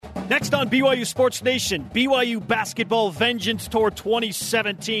Next on BYU Sports Nation, BYU Basketball Vengeance Tour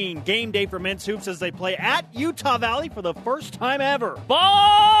 2017. Game day for men's hoops as they play at Utah Valley for the first time ever.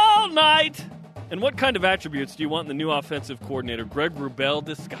 Ball night! And what kind of attributes do you want in the new offensive coordinator? Greg Wrubell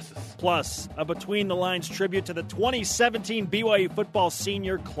discusses. Plus, a Between the Lines tribute to the 2017 BYU football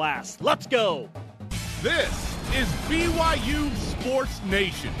senior class. Let's go! This is BYU Sports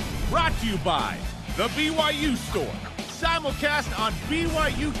Nation, brought to you by the BYU Store. Simulcast on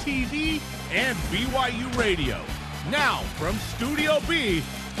BYU TV and BYU Radio. Now, from Studio B,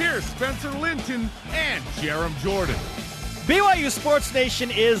 here's Spencer Linton and Jarom Jordan. BYU Sports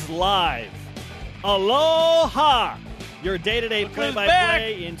Nation is live. Aloha! Your day-to-day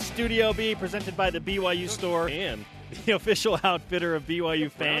play-by-play in Studio B, presented by the BYU Store. And the official outfitter of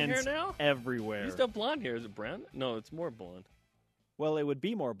BYU fans hair now? Everywhere. You still have blonde hair. Is it brown? No, it's more blonde. Well, it would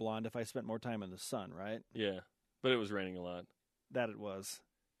be more blonde if I spent more time in the sun, right? Yeah, but it was raining a lot. That it was.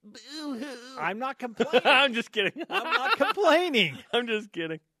 I'm not complaining. I'm just kidding. I'm not complaining. I'm just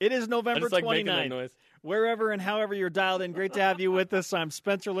kidding. It is November 29th. Making that noise. Wherever and however you're dialed in, great to have you with us. I'm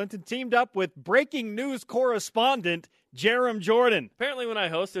Spencer Linton, teamed up with breaking news correspondent Jarom Jordan. Apparently when I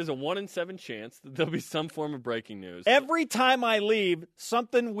host, there's a 1 in 7 chance that there'll be some form of breaking news. Every time I leave,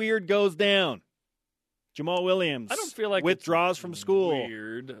 something weird goes down. Jamal Williams I don't feel like withdraws from school.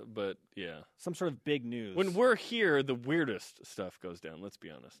 Weird, but yeah. Some sort of big news. When we're here, the weirdest stuff goes down, let's be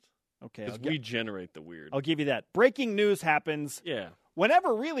honest. Okay. Because we generate the weird. I'll give you that. Breaking news happens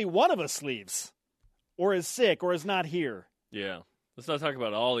whenever really one of us leaves or is sick or is not here. Yeah. Let's not talk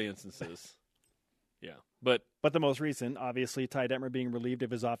about all the instances. Yeah. But the most recent, obviously, Ty Detmer being relieved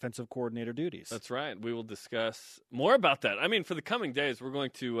of his offensive coordinator duties. That's right. We will discuss more about that. I mean, for the coming days, we're going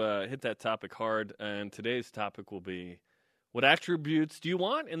to hit that topic hard, and today's topic will be, what attributes do you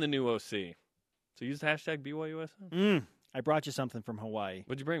want in the new OC? So use the hashtag BYUSN. I brought you something from Hawaii.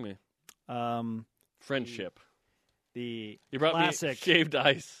 What'd you bring me? Friendship. You brought classic, me shaved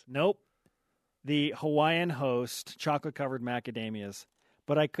ice. Nope. The Hawaiian Host chocolate-covered macadamias.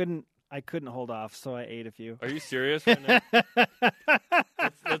 But I couldn't hold off, so I ate a few. Are you serious right now?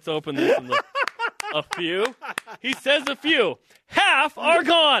 let's open this and look. A few? He says a few. Half are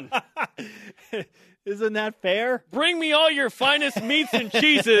gone. Isn't that fair? Bring me all your finest meats and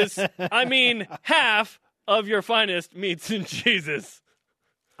cheeses. I mean, half of your finest meats and cheeses.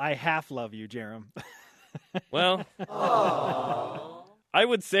 I half love you, Jarom. Well, I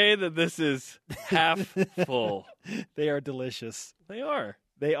would say that this is half full. They are delicious. They are.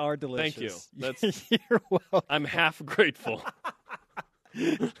 They are delicious. Thank you. You're welcome. I'm half grateful.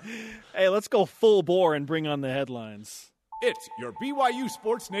 Hey, let's go full bore and bring on the headlines. It's your BYU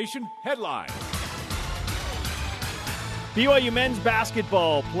Sports Nation headline. BYU men's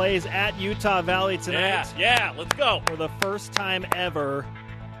basketball plays at Utah Valley tonight. Yeah, let's go. For the first time ever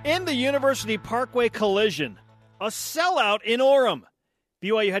in the University Parkway Collision. A sellout in Orem.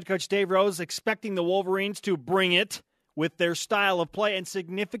 BYU head coach Dave Rose expecting the Wolverines to bring it with their style of play and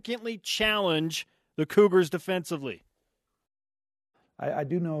significantly challenge the Cougars defensively. I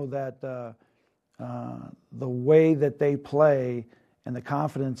do know that the way that they play and the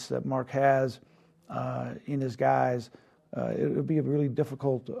confidence that Mark has in his guys, it would be a really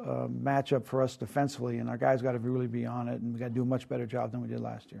difficult matchup for us defensively, and our guys got to really be on it, and we got to do a much better job than we did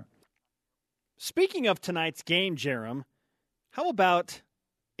last year. Speaking of tonight's game, Jarom, how about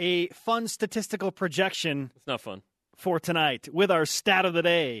a fun statistical projection? It's not fun. For tonight with our stat of the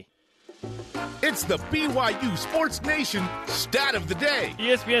day. It's the BYU Sports Nation stat of the day.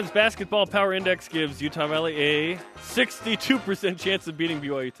 ESPN's Basketball Power Index gives Utah Valley a 62% chance of beating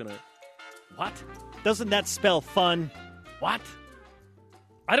BYU tonight. What? Doesn't that spell fun? What?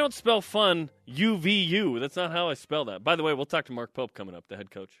 I don't spell fun UVU. That's not how I spell that. By the way, we'll talk to Mark Pope coming up, the head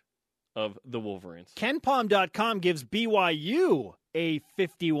coach of the Wolverines. KenPom.com gives BYU a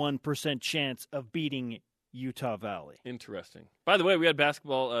 51% chance of beating Utah Valley. Interesting. By the way, we had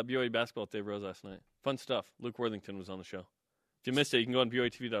BYU basketball with Dave Rose last night. Fun stuff. Luke Worthington was on the show. If you missed it, you can go on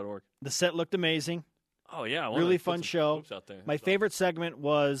BYUtv.org. The set looked amazing. Oh, yeah. Really fun show. Out there. My favorite segment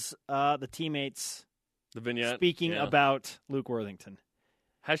was the teammates the vignette speaking about Luke Worthington.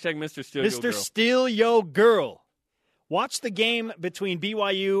 Hashtag Mr. Steal Yo Girl. Mr. Steal Yo Girl. Watch the game between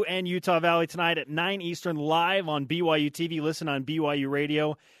BYU and Utah Valley tonight at 9 Eastern live on BYU TV. Listen on BYU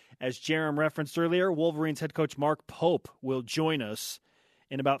Radio. As Jarom referenced earlier, Wolverines head coach Mark Pope will join us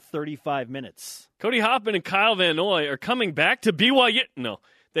in about 35 minutes. Cody Hoffman and Kyle Van Noy are coming back to BYU. No,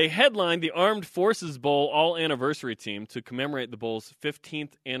 they headlined the Armed Forces Bowl All-Anniversary team to commemorate the Bowl's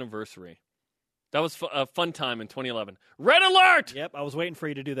 15th anniversary. That was a fun time in 2011. Red alert! Yep, I was waiting for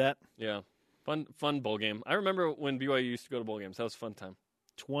you to do that. Yeah, fun bowl game. I remember when BYU used to go to bowl games. That was a fun time.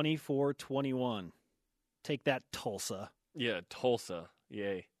 24-21. Take that, Tulsa. Yeah, Tulsa.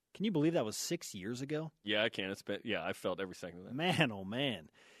 Yay. Can you believe that was 6 years ago? Yeah, I can. I felt every second of that. Man, oh man.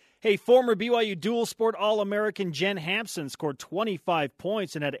 Hey, former BYU dual sport All-American Jen Hampson scored 25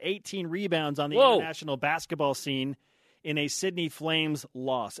 points and had 18 rebounds on the international basketball scene in a Sydney Flames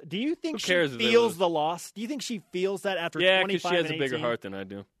loss. Do you think she feels the loss? Do you think she feels that after 25 and 18? Yeah, because she has a bigger heart than I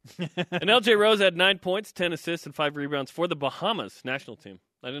do. And LJ Rose had 9 points, 10 assists, and 5 rebounds for the Bahamas national team.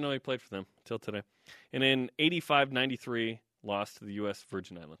 I didn't know he played for them until today. And in 85-93, lost to the U.S.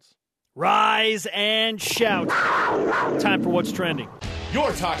 Virgin Islands. Rise and shout. Time for What's Trending.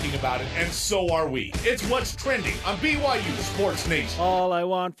 You're talking about it, and so are we. It's What's Trending on BYU Sports Nation. All I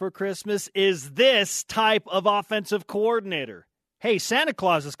want for Christmas is this type of offensive coordinator. Hey, Santa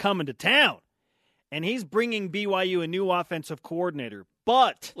Claus is coming to town, and he's bringing BYU a new offensive coordinator.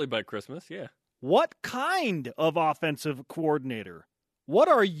 But hopefully by Christmas, yeah. What kind of offensive coordinator? What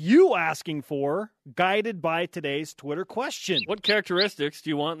are you asking for, guided by today's Twitter question? What characteristics do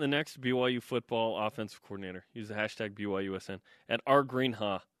you want in the next BYU football offensive coordinator? Use the hashtag BYUSN. At R.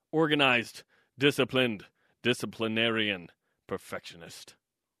 Greenhaw, organized, disciplined, disciplinarian, perfectionist.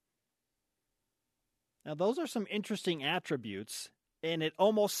 Now, those are some interesting attributes, and it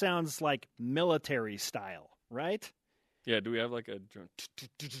almost sounds like military style, right? Yeah, do we have like a...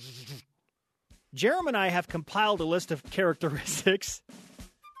 Jarom and I have compiled a list of characteristics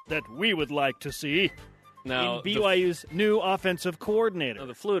that we would like to see in BYU's new offensive coordinator. No,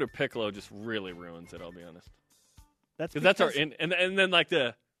 the flute or piccolo just really ruins it, I'll be honest. Because that's our and then like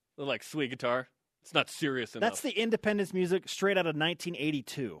the sweet guitar. It's not serious enough. That's the Independence music straight out of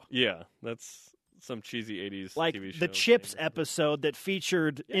 1982. Yeah, that's some cheesy 80s like TV show. The Chips episode that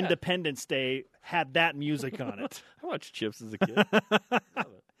featured Independence Day had that music on it. I watched Chips as a kid.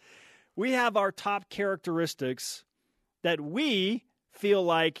 We have our top characteristics that we feel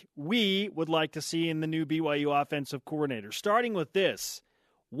like we would like to see in the new BYU offensive coordinator. Starting with this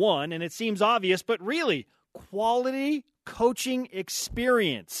one, and it seems obvious, but really, quality coaching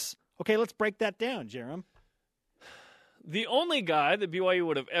experience. Okay, let's break that down, Jarom. The only guy that BYU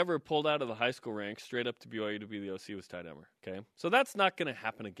would have ever pulled out of the high school ranks straight up to BYU to be the OC was Ty Demmer, okay? So that's not going to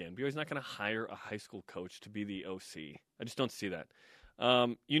happen again. BYU's not going to hire a high school coach to be the OC. I just don't see that.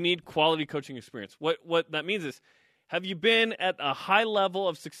 You need quality coaching experience. What that means is, have you been at a high level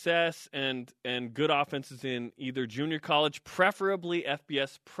of success and good offenses in either junior college, preferably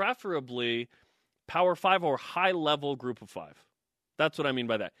FBS, preferably Power 5 or high-level Group of 5? That's what I mean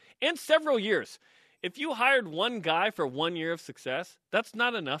by that. And several years. If you hired one guy for 1 year of success, that's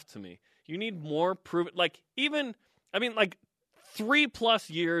not enough to me. You need more proven, 3+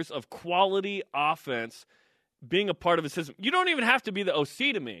 years of quality offense being a part of a system. You don't even have to be the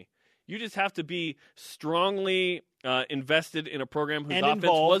OC to me. You just have to be strongly invested in a program whose offense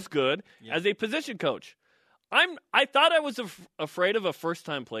was good as a position coach. I thought I was afraid of a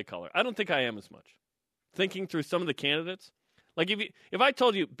first-time play caller. I don't think I am as much. Thinking through some of the candidates, like if I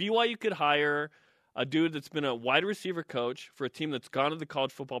told you BYU could hire a dude that's been a wide receiver coach for a team that's gone to the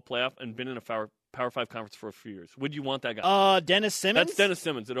college football playoff and been in a Power 5 conference for a few years, would you want that guy? Dennis Simmons? That's Dennis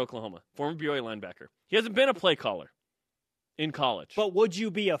Simmons at Oklahoma, former BYU linebacker. He hasn't been a play caller in college. But would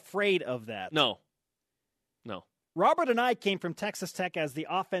you be afraid of that? No. Robert and I came from Texas Tech as the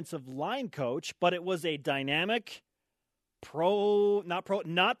offensive line coach, but it was a dynamic, not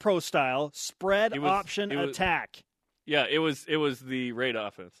pro style, spread option attack. Yeah, it was the raid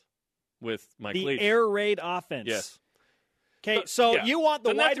offense with Mike Leach. The air raid offense. Yes. Okay, so you want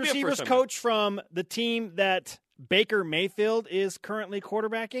the wide receivers coach from the team that Baker Mayfield is currently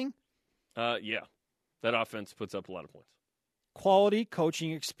quarterbacking? Yeah. That offense puts up a lot of points. Quality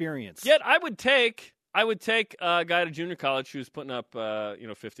coaching experience. Yet I would take a guy at junior college who's putting up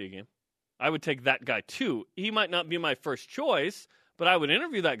 50 a game. I would take that guy too. He might not be my first choice, but I would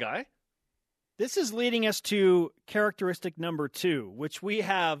interview that guy. This is leading us to characteristic number 2, which we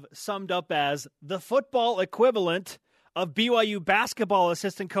have summed up as the football equivalent of BYU basketball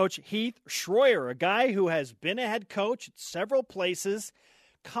assistant coach Heath Schroyer, a guy who has been a head coach at several places,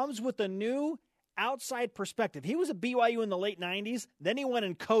 comes with a new outside perspective. He was at BYU in the late 90s. Then he went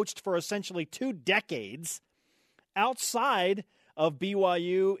and coached for essentially 2 decades outside of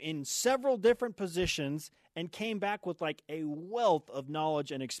BYU in several different positions and came back with like a wealth of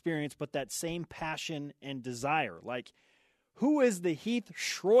knowledge and experience, but that same passion and desire. Like, who is the Heath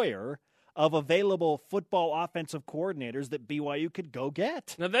Schroyer of available football offensive coordinators that BYU could go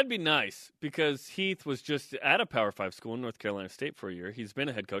get? Now, that'd be nice because Heath was just at a Power 5 school in North Carolina State for a year. He's been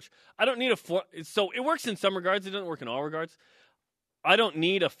a head coach. I don't need so it works in some regards. It doesn't work in all regards. I don't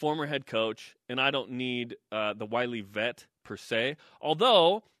need a former head coach, and I don't need the wily vet per se.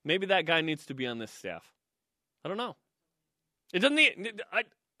 Although maybe that guy needs to be on this staff. I don't know. It doesn't need.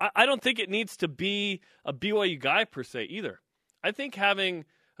 I don't think it needs to be a BYU guy per se either. I think having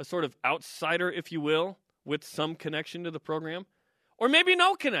a sort of outsider, if you will, with some connection to the program, or maybe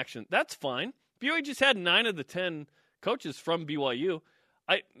no connection, that's fine. BYU just had 9 of the 10 coaches from BYU.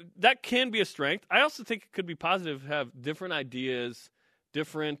 That can be a strength. I also think it could be positive to have different ideas,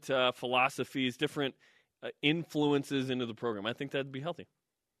 different philosophies, different influences into the program. I think that'd be healthy.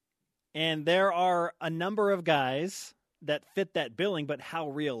 And there are a number of guys that fit that billing, but how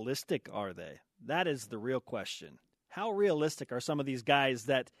realistic are they? That is the real question. How realistic are some of these guys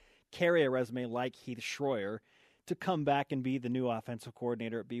that carry a resume like Heath Schroyer to come back and be the new offensive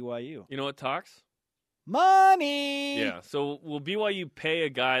coordinator at BYU? You know what talks? Money! Yeah, so will BYU pay a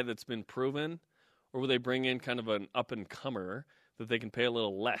guy that's been proven, or will they bring in kind of an up-and-comer that they can pay a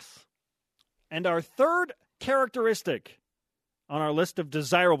little less? And our third characteristic on our list of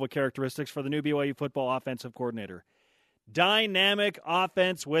desirable characteristics for the new BYU football offensive coordinator: dynamic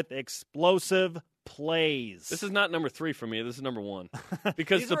offense with explosive plays. This is not number 3 for me. This is number 1.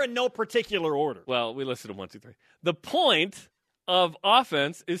 Because these are in no particular order. Well, we listed them 1, 2, 3. The point of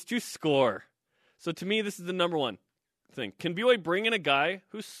offense is to score. So to me, this is the number 1 thing. Can BYU bring in a guy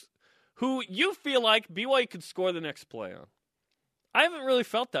who you feel like BYU could score the next play on? I haven't really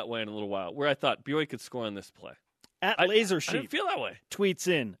felt that way in a little while, where I thought BYU could score on this play. At Laser Sheep, I didn't feel that way. Tweets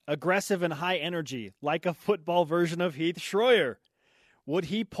in, aggressive and high energy, like a football version of Heath Schroyer. Would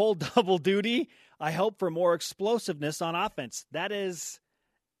he pull double duty? I hope for more explosiveness on offense. That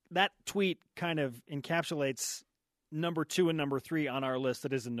tweet kind of encapsulates number 2 and number 3 on our list.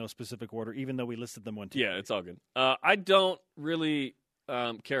 That is in no specific order, even though we listed them 1, 2, 3. Yeah, it's all good. I don't really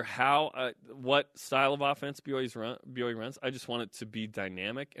care what style of offense BYU runs. I just want it to be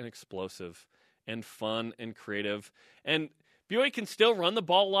dynamic and explosive and fun and creative. And BYU can still run the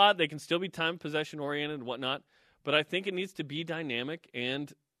ball a lot. They can still be time possession oriented and whatnot. But I think it needs to be dynamic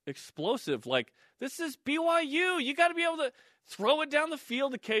and explosive. Like, this is BYU. You got to be able to throw it down the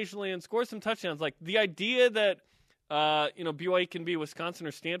field occasionally and score some touchdowns. Like, the idea that BYU can be Wisconsin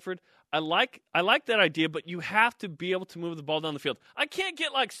or Stanford, I like that idea, but you have to be able to move the ball down the field. I can't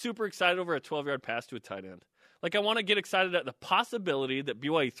get super excited over a 12-yard pass to a tight end. I want to get excited at the possibility that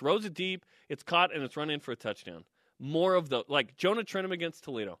BYU throws it deep, it's caught, and it's run in for a touchdown. More of the, Jonah Trenum against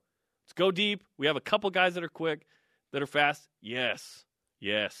Toledo. Let's go deep. We have a couple guys that are quick, that are fast. Yes.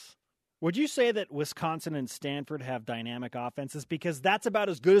 Would you say that Wisconsin and Stanford have dynamic offenses? Because that's about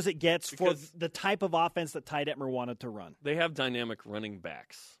as good as it gets for the type of offense that Ty Detmer wanted to run. They have dynamic running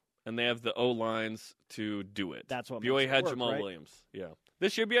backs, and they have the LYnes to do it. That's what BYU had work, Jamal right? Williams. Yeah.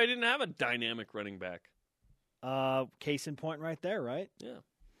 This year, BYU didn't have a dynamic running back. Case in point right there, right? Yeah.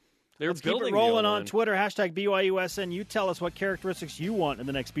 They're Let's keep building it rolling the on O-line. Twitter, #BYUSN. You tell us what characteristics you want in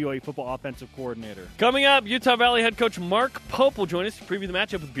the next BYU football offensive coordinator. Coming up, Utah Valley head coach Mark Pope will join us to preview the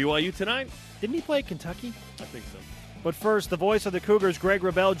matchup with BYU tonight. Didn't he play at Kentucky? I think so. But first, the voice of the Cougars, Greg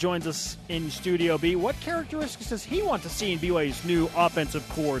Wrubell, joins us in Studio B. What characteristics does he want to see in BYU's new offensive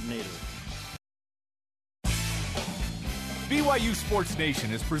coordinator? BYU Sports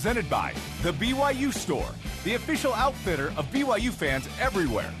Nation is presented by The BYU Store, the official outfitter of BYU fans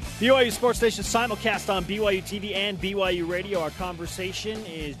everywhere. BYU Sports Station simulcast on BYU TV and BYU Radio. Our conversation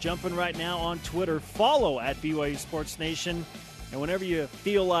is jumping right now on Twitter. Follow at BYU Sports Nation. And whenever you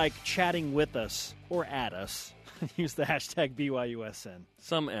feel like chatting with us or at us, use the #BYUSN.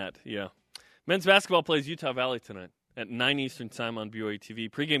 Some at, yeah. Men's basketball plays Utah Valley tonight at 9 Eastern time on BYU TV.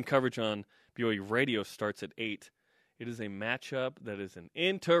 Pre-game coverage on BYU Radio starts at 8. It is a matchup that is an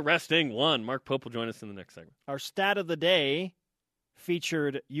interesting one. Mark Pope will join us in the next segment. Our stat of the day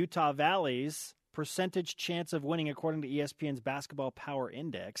featured Utah Valley's percentage chance of winning according to ESPN's Basketball Power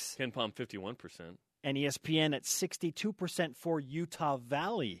Index. Ken Palm 51%. And ESPN at 62% for Utah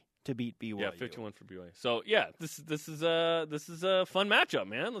Valley to beat BYU. Yeah, 51 for BYU. So yeah, this is a fun matchup,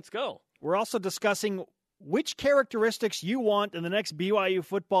 man. Let's go. We're also discussing which characteristics you want in the next BYU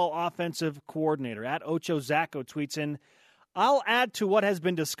football offensive coordinator. At Ocho Zacco tweets in, I'll add to what has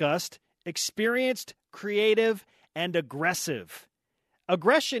been discussed, experienced, creative, and aggressive.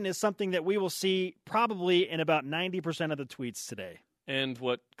 Aggression is something that we will see probably in about 90% of the tweets today. And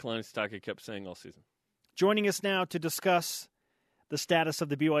what Kalani Sitake kept saying all season. Joining us now to discuss the status of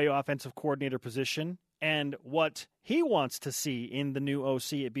the BYU offensive coordinator position and what he wants to see in the new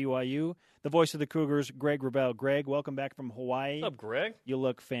OC at BYU, the voice of the Cougars, Greg Wrubell. Greg, welcome back from Hawaii. What's up, Greg? You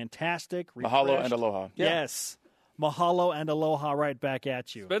look fantastic. Mahalo and aloha. Yes. Mahalo and aloha right back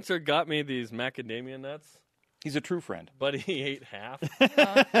at you. Spencer got me these macadamia nuts. He's a true friend. But he ate half.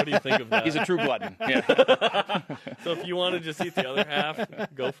 What do you think of that? He's a true glutton. Yeah. So if you want to just eat the other half,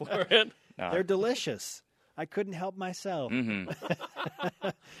 go for it. They're delicious. I couldn't help myself. Mm-hmm.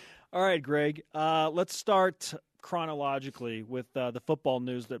 All right, Greg. Let's start chronologically with the football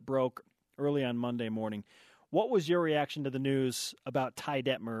news that broke early on Monday morning. What was your reaction to the news about Ty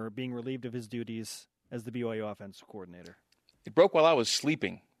Detmer being relieved of his duties as the BYU offensive coordinator? It broke while I was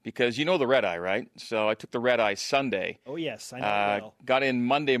sleeping because you know the red eye, right? So I took the red eye Sunday. Oh, yes, I know well. Got in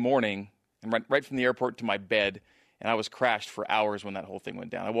Monday morning and right from the airport to my bed, and I was crashed for hours when that whole thing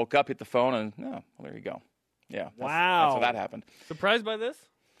went down. I woke up, hit the phone, and well, there you go. Yeah, wow. That's how that happened. Surprised by this?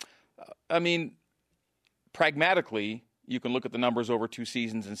 I mean, pragmatically, you can look at the numbers over 2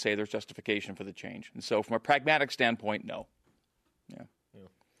 seasons and say there's justification for the change. And so from a pragmatic standpoint, no. Yeah.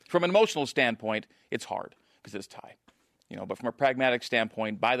 From an emotional standpoint, it's hard because it's Ty. But from a pragmatic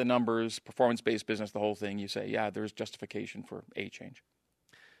standpoint, by the numbers, performance-based business, the whole thing, you say, yeah, there's justification for a change.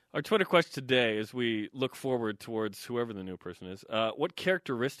 Our Twitter question today, as we look forward towards whoever the new person is, what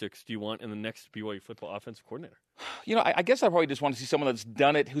characteristics do you want in the next BYU football offensive coordinator? I guess I probably just want to see someone that's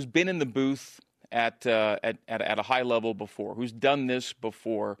done it, who's been in the booth at a high level before, who's done this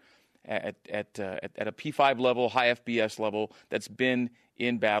before at a P5 level, high FBS level, that's been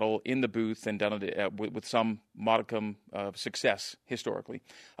in battle, in the booth, and done it with some modicum of success historically.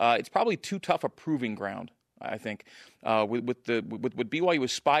 It's probably too tough a proving ground, I think, with what BYU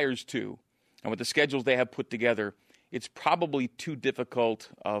aspires to, and with the schedules they have put together. It's probably too difficult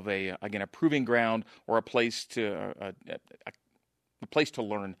of a proving ground or a place to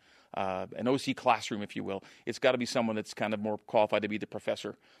learn, an OC classroom, if you will. It's got to be someone that's kind of more qualified to be the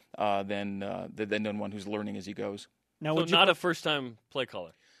professor than one who's learning as he goes. Now, so not a first-time play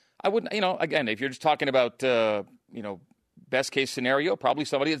caller. I wouldn't. Again, if you're just talking about best case scenario, probably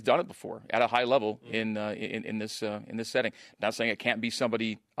somebody that's done it before at a high level in this setting. Not saying it can't be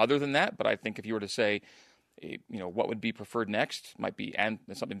somebody other than that, but I think if you were to say, what would be preferred next, might be and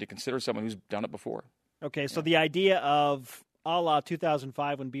something to consider someone who's done it before. Okay, so the idea of a la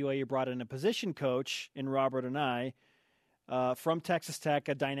 2005 when BYU brought in a position coach in Robert and I from Texas Tech,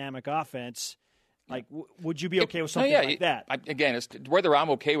 a dynamic offense. Like, would you be okay with something like that? It's whether I'm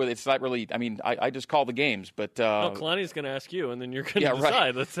okay with it. It's not really. I mean, I just call the games, but Kalani's going to ask you, and then you're going to decide.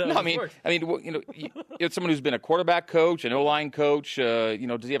 Right. That's how it works. It's someone who's been a quarterback coach, an O-line coach. Does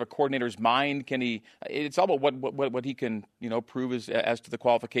he have a coordinator's mind? Can he? It's all about what he can prove as to the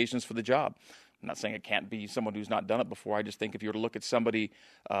qualifications for the job. I'm not saying it can't be someone who's not done it before. I just think if you were to look at somebody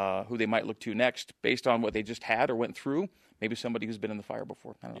who they might look to next based on what they just had or went through, maybe somebody who's been in the fire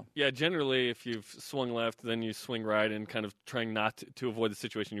before. I don't know. Yeah, generally, if you've swung left, then you swing right and kind of trying not to avoid the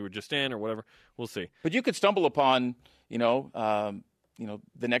situation you were just in or whatever. We'll see. But you could stumble upon,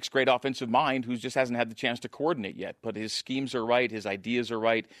 the next great offensive mind who just hasn't had the chance to coordinate yet. But his schemes are right, his ideas are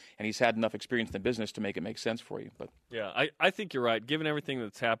right, and he's had enough experience in the business to make it make sense for you. But yeah, I think you're right. Given everything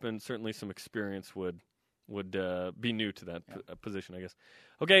that's happened, certainly some experience would be new to that position, I guess.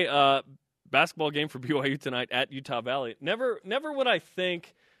 Okay, basketball game for BYU tonight at Utah Valley. Never would I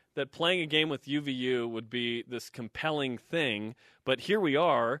think that playing a game with UVU would be this compelling thing, but here we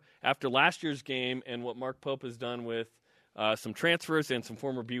are after last year's game and what Mark Pope has done with some transfers and some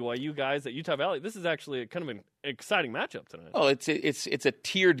former BYU guys at Utah Valley. This is actually kind of an exciting matchup tonight. Oh, it's a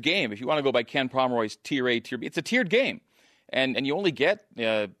tiered game. If you want to go by Ken Pomeroy's tier A, tier B, it's a tiered game. And you only get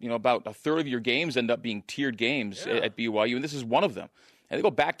about a third of your games end up being tiered games at BYU, and this is one of them. And they go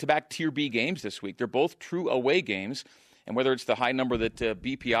back-to-back Tier B games this week. They're both true away games. And whether it's the high number that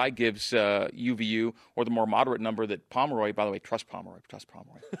BPI gives UVU or the more moderate number that Pomeroy, by the way, trust Pomeroy.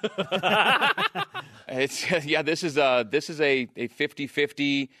 This is a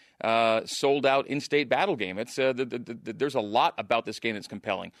 50-50 sold-out in-state battle game. It's there's a lot about this game that's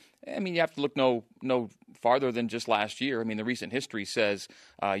compelling. I mean, you have to look no farther than just last year. I mean, the recent history says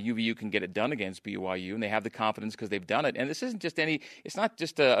UVU can get it done against BYU, and they have the confidence because they've done it. And this isn't just it's not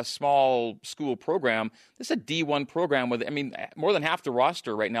just a small school program. This is a D1 program with, more than half the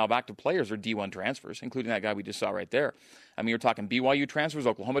roster right now of active players are D1 transfers, including that guy we just saw right there. I mean, you're talking BYU transfers,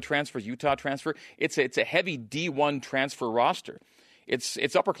 Oklahoma transfers, Utah transfer. It's a heavy D1 transfer roster. It's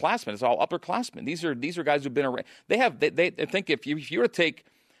upperclassmen. It's all upperclassmen. These are guys who've been around. They think if you were to take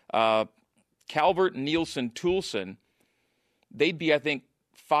Calvert, Nielsen, Toulson, they'd be, I think,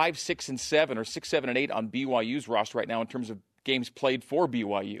 5, 6, and 7, or 6, 7, and 8 on BYU's roster right now in terms of games played for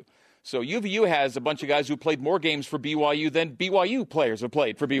BYU. So UVU has a bunch of guys who played more games for BYU than BYU players have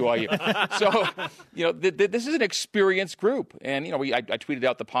played for BYU. So, this is an experienced group. And, I tweeted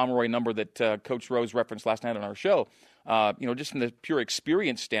out the Pomeroy number that Coach Rose referenced last night on our show. Just from the pure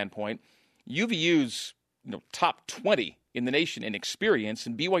experience standpoint, UVU's top 20 in the nation in experience,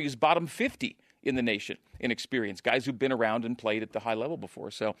 and BYU's bottom 50 in the nation in experience, guys who've been around and played at the high level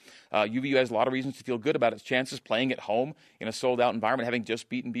before. So UVU has a lot of reasons to feel good about its chances playing at home in a sold-out environment, having just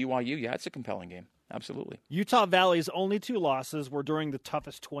beaten BYU. Yeah, it's a compelling game. Absolutely. Utah Valley's only 2 losses were during the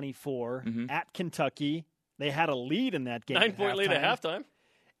toughest 24 at Kentucky. They had a lead in that game. 9-point lead at halftime.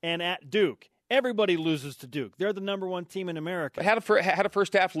 And at Duke. Everybody loses to Duke. They're the number 1 team in America. Had a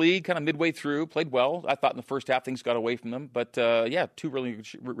first half lead, kind of midway through. Played well. I thought in the first half things got away from them, but 2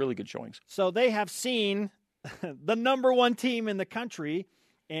 really good showings. So they have seen the number 1 team in the country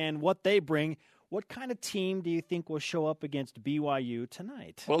and what they bring. What kind of team do you think will show up against BYU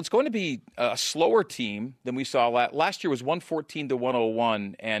tonight? Well, it's going to be a slower team than we saw last year. Was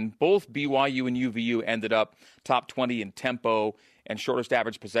 114-101, and both BYU and UVU ended up top 20 in tempo and shortest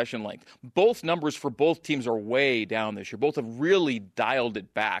average possession length. Both numbers for both teams are way down this year. Both have really dialed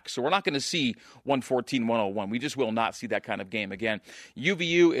it back. So we're not going to see 114-101. We just will not see that kind of game again.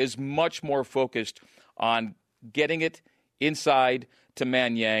 UVU is much more focused on getting it inside to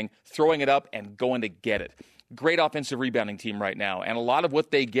Manyang, throwing it up, and going to get it. Great offensive rebounding team right now, and a lot of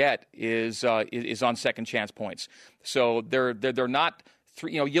what they get is on second chance points. So they're not.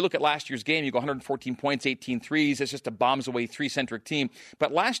 You look at last year's game, you go 114 points, 18 threes. It's just a bombs-away three-centric team.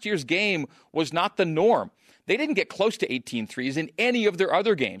 But last year's game was not the norm. They didn't get close to 18 threes in any of their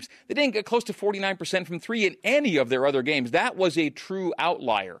other games. They didn't get close to 49% from 3 in any of their other games. That was a true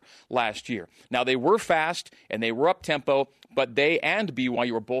outlier last year. Now, they were fast and they were up-tempo, but they and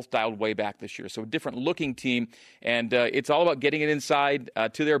BYU were both dialed way back this year. So a different-looking team, and it's all about getting it inside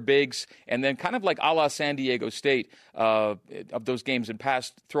to their bigs, and then kind of like a la San Diego State of those games in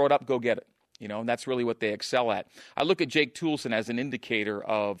past, throw it up, go get it. And that's really what they excel at. I look at Jake Toulson as an indicator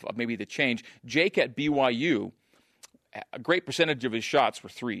of maybe the change. Jake at BYU, a great percentage of his shots were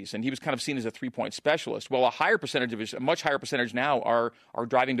threes, and he was kind of seen as a three-point specialist. Well, a much higher percentage now are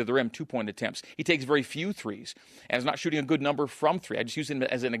driving to the rim 2-point attempts. He takes very few threes and is not shooting a good number from 3. I just use him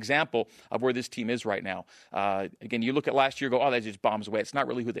as an example of where this team is right now. Again, you look at last year, go, that just bombs away. It's not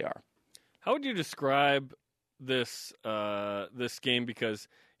really who they are. How would you describe this game? Because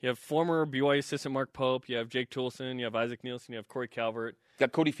you have former BYU assistant Mark Pope, you have Jake Toulson, you have Isaac Nielsen, you have Corey Calvert.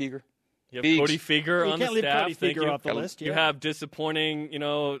 Got Cody Feger. You have Cody Feger on the staff. You can't leave Cody Feger off the list. You have disappointing,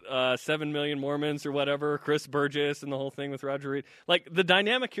 7 million Mormons or whatever, Chris Burgess and the whole thing with Roger Reed. Like, the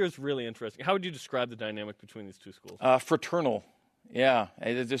dynamic here is really interesting. How would you describe the dynamic between these two schools? Fraternal. Yeah.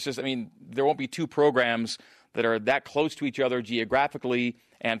 It's just, there won't be 2 programs that are that close to each other geographically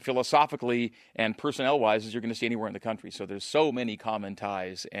and philosophically and personnel-wise as you're going to see anywhere in the country. So there's so many common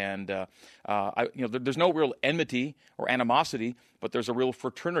ties, and there's no real enmity or animosity, but there's a real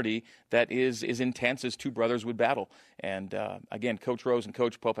fraternity that is intense as 2 brothers would battle. And again, Coach Rose and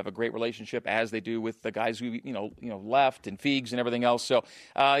Coach Pope have a great relationship, as they do with the guys who left and Feegs and everything else. So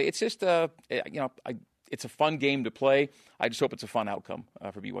it's just it's a fun game to play. I just hope it's a fun outcome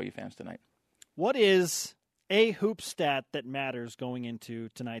for BYU fans tonight. What is a hoop stat that matters going into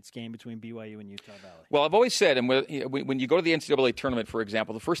tonight's game between BYU and Utah Valley? Well, I've always said, and when you go to the NCAA tournament, for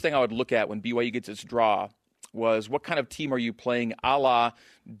example, the first thing I would look at when BYU gets its draw was what kind of team are you playing, a la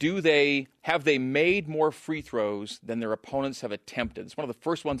have they made more free throws than their opponents have attempted? It's one of the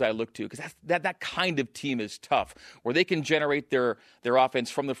first ones I look to, because that kind of team is tough, where they can generate their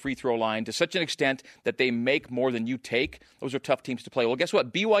offense from the free throw line to such an extent that they make more than you take. Those are tough teams to play. Well, guess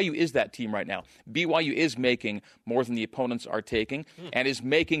what? BYU is that team right now. BYU is making more than the opponents are taking and is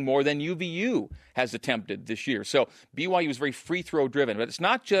making more than UVU has attempted this year. So BYU is very free throw driven, but it's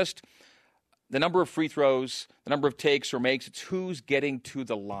not just the number of free throws, the number of takes or makes, it's who's getting to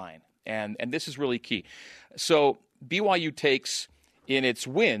the line. And this is really key. So BYU takes, in its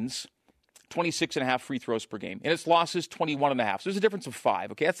wins, 26.5 free throws per game. In its losses, 21.5. So there's a difference of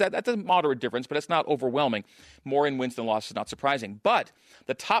 5. Okay, that's a moderate difference, but it's not overwhelming. More in wins than losses, not surprising. But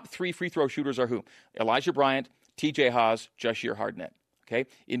the top 3 free throw shooters are who? Elijah Bryant, TJ Haas, Jashir Hardnett. Okay,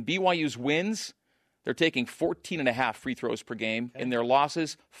 in BYU's wins, they're taking 14.5 free throws per game. Okay. In their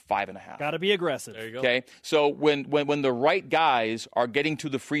losses, 5.5. Got to be aggressive. There you go. Okay, so when the right guys are getting to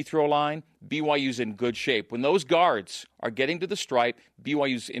the free throw line, BYU's in good shape. When those guards are getting to the stripe,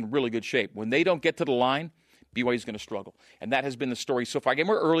 BYU's in really good shape. When they don't get to the line, BYU's going to struggle. And that has been the story so far. Again,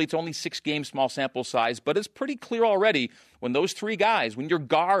 we're early. It's only 6 games, small sample size, but it's pretty clear already when those 3 guys, when your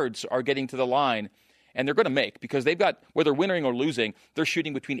guards are getting to the line, and they're going to make, because they've got, whether winning or losing, they're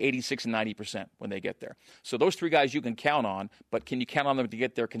shooting between 86 and 90% when they get there. So those 3 guys you can count on, but can you count on them to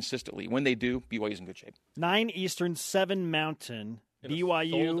get there consistently? When they do, BYU's in good shape. 9 Eastern, 7 Mountain.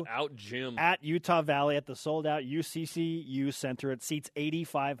 BYU sold-out gym at Utah Valley at the sold-out UCCU Center. It seats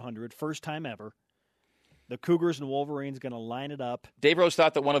 8,500. First time ever. The Cougars and Wolverines going to line it up. Dave Rose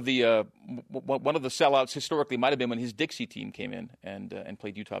thought that one of the sellouts historically might have been when his Dixie team came in and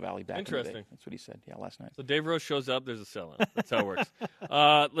played Utah Valley back in the day. That's what he said. Yeah, last night. So Dave Rose shows up. There's a sellout. That's how it works.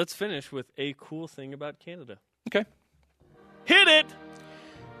 Let's finish with a cool thing about Canada. Okay. Hit it.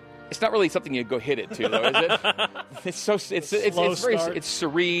 It's not really something you go hit it to, though, is it? It's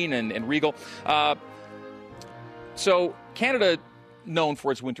serene and regal. So Canada, known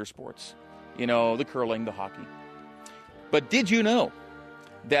for its winter sports, the curling, the hockey. But did you know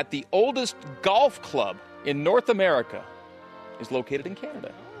that the oldest golf club in North America is located in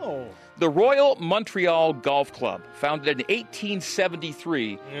Canada? Oh. The Royal Montreal Golf Club, founded in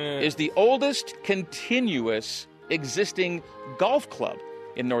 1873, is the oldest continuous existing golf club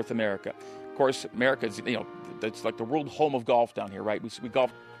in North America. Of course, America's, it's like the world home of golf down here, right? We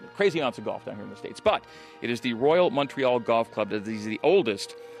golf, crazy amounts of golf down here in the States. But it is the Royal Montreal Golf Club that is the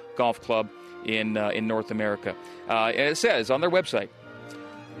oldest golf club in North America. And it says on their website,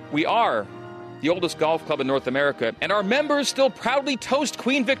 we are the oldest golf club in North America, and our members still proudly toast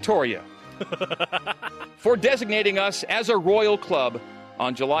Queen Victoria for designating us as a royal club.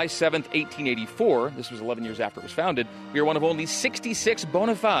 On July 7th, 1884, this was 11 years after it was founded, we are one of only 66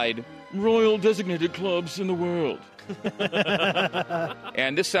 bona fide royal designated clubs in the world.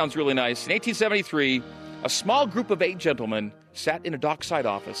 And this sounds really nice. In 1873, a small group of 8 gentlemen sat in a dockside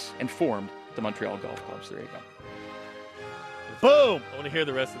office and formed the Montreal Golf Club. So there you go. Boom! I want to hear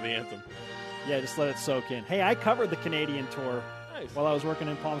the rest of the anthem. Yeah, just let it soak in. Hey, I covered the Canadian tour. Nice. While I was working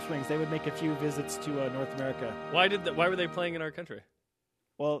in Palm Springs. They would make a few visits to North America. Why were they playing in our country?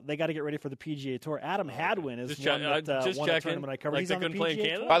 Well, they got to get ready for the PGA Tour. Adam Hadwin is one that won a tournament I covered. Like He's they on the couldn't play in PGA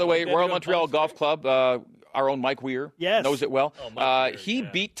Canada? Tour. By the way, Royal Montreal Golf Club, our own Mike Weir knows it well. Oh, Mike Weir, he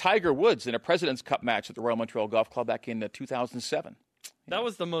beat Tiger Woods in a President's Cup match at the Royal Montreal Golf Club back in 2007. That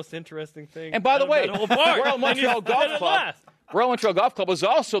was the most interesting thing. And by the way, Royal Montreal Golf Club was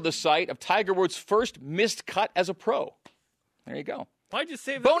also the site of Tiger Woods' first missed cut as a pro. There you go. Why'd you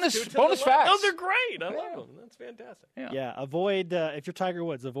say bonus facts? Those are great. I love them. That's fantastic. Yeah, avoid, if you're Tiger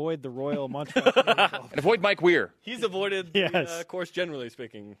Woods, avoid the Royal Montreal Golf. And avoid Mike Weir. He's avoided the course, generally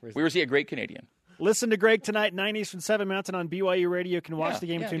speaking. Weir is a great Canadian. Listen to Greg tonight, 9 Eastern, 7 Mountain on BYU Radio. You can watch the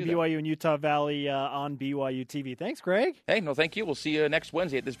game between BYU and Utah Valley on BYU TV. Thanks, Greg. Hey, no, thank you. We'll see you next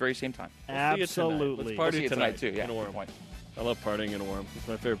Wednesday at this very same time. Absolutely. Let's party tonight too. Yeah, in a warm. I love partying in a warm. It's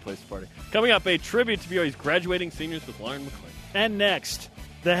my favorite place to party. Coming up, a tribute to BYU's graduating seniors with Lauren McLean. And next,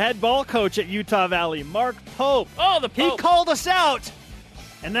 the head ball coach at Utah Valley, Mark Pope. Oh, the Pope. He called us out,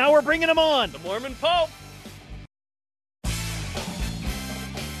 and now we're bringing him on. The Mormon Pope.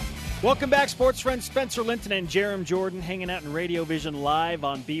 Welcome back, sports friends. Spencer Linton and Jarom Jordan hanging out in Radio Vision live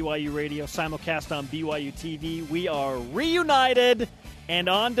on BYU Radio, simulcast on BYU TV. We are reunited and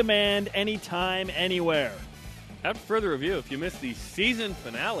on demand anytime, anywhere. After further review, if you missed the season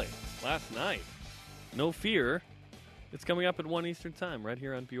finale last night, no fear. It's coming up at 1 Eastern Time right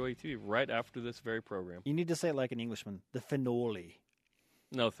here on BYU TV, right after this very program. You need to say it like an Englishman. The finale.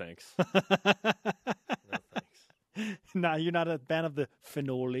 No, thanks. No, you're not a fan of the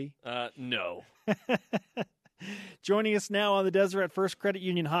finale? No. Joining us now on the Deseret First Credit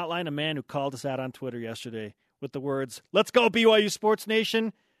Union Hotline, a man who called us out on Twitter yesterday with the words, "Let's go BYU Sports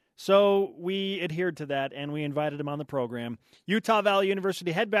Nation." So we adhered to that, and we invited him on the program. Utah Valley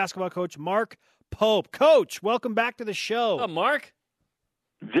University head basketball coach Mark Pope. Coach, welcome back to the show. Oh, Mark.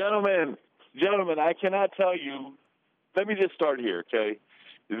 Gentlemen, I cannot tell you. Let me just start here, okay?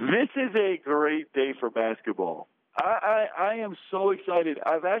 This is a great day for basketball. I am so excited.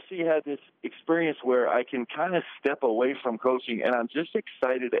 I've actually had this experience where I can kind of step away from coaching, and I'm just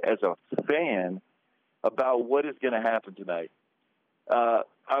excited as a fan about what is going to happen tonight.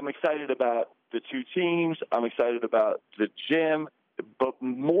 I'm excited about the two teams. I'm excited about the gym. But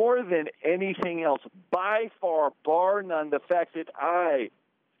more than anything else, by far, bar none, the fact that I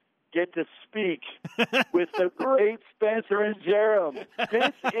get to speak with the great Spencer and Jarom.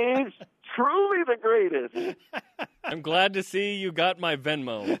 This is truly the greatest. I'm glad to see you got my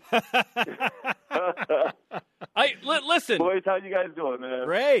Venmo. Listen. Boys, how you guys doing, man?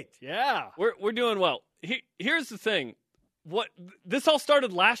 Great, yeah. We're doing well. Here's the thing. This all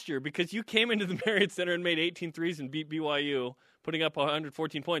started last year because you came into the Marriott Center and made 18 threes and beat BYU, putting up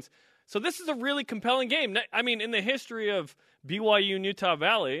 114 points. So this is a really compelling game. I mean, in the history of BYU and Utah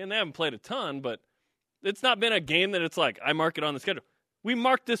Valley, and they haven't played a ton, but it's not been a game that it's like, I mark it on the schedule. We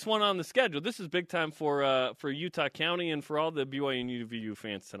marked this one on the schedule. This is big time for Utah County and for all the BYU and UVU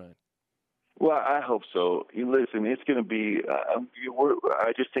fans tonight. Well, I hope so. Listen, it's going to be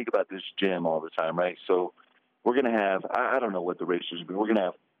I just think about this gym all the time, right? So we're going to have, I don't know what the ratios will be. We're going to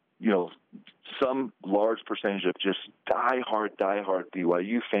have some large percentage of just diehard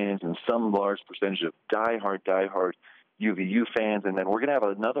BYU fans and some large percentage of diehard UVU fans. And then we're going to have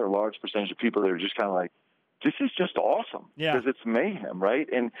another large percentage of people that are just kind of like, this is just awesome because it's mayhem, right?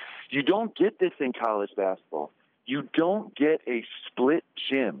 And you don't get this in college basketball. You don't get a split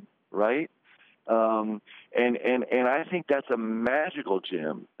gym, right? And I think that's a magical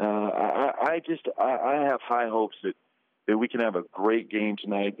gym. I have high hopes that we can have a great game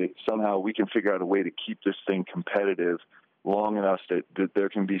tonight, that somehow we can figure out a way to keep this thing competitive long enough that there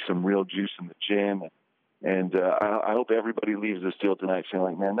can be some real juice in the gym. And I hope everybody leaves this deal tonight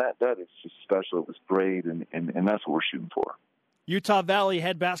feeling like, man, that is just special. It was great, and that's what we're shooting for. Utah Valley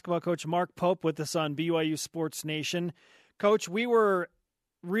head basketball coach Mark Pope with us on BYU Sports Nation. Coach, we were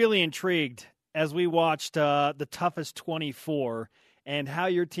really intrigued as we watched the toughest 24 and how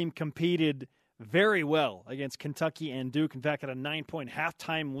your team competed very well against Kentucky and Duke. In fact, had a 9-point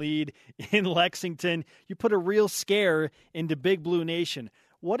halftime lead in Lexington. You put a real scare into Big Blue Nation.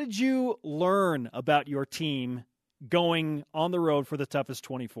 What did you learn about your team going on the road for the toughest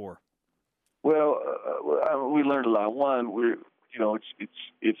 24? Well, we learned a lot. One,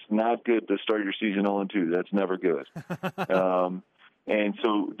 it's not good to start your season 0-2. That's never good. And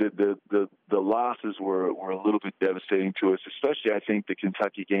so the losses were a little bit devastating to us, especially I think the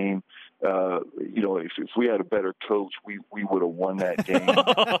Kentucky game. If we had a better coach, we would have won that game.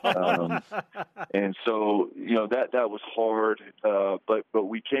 And so that was hard. But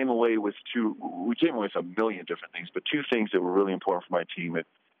we came away with a million different things, but two things that were really important for my team.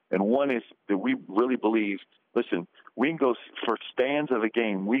 And one is that we really believe, listen, we can go for spans of a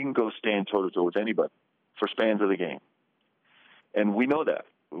game. We can go stand toe-to-toe with anybody for spans of the game. And we know that.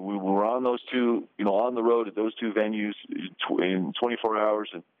 We were on those two, on the road at those two venues in 24 hours.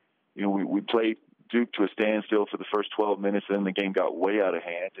 And, we played Duke to a standstill for the first 12 minutes, and then the game got way out of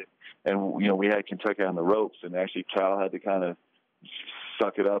hand. And we had Kentucky on the ropes, and actually Cal had to kind of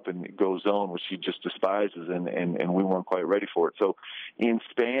suck it up and go zone, which he just despises, and we weren't quite ready for it. So in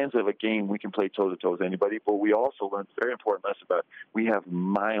spans of a game, we can play toe-to-toe with anybody, but we also learned a very important lesson about we have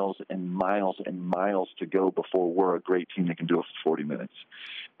miles and miles and miles to go before we're a great team that can do it for 40 minutes.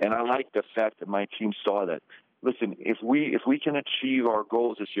 And I like the fact that my team saw that. Listen, if we can achieve our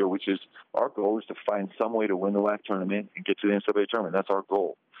goals this year, which is our goal is to find some way to win the WAC tournament and get to the NCAA tournament. That's our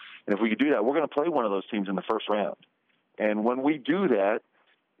goal. And if we can do that, we're going to play one of those teams in the first round. And when we do that,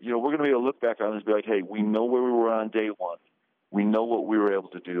 we're going to be able to look back on this and be like, hey, we know where we were on day one. We know what we were able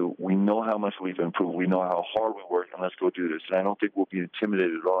to do. We know how much we've improved. We know how hard we worked, and let's go do this. And I don't think we'll be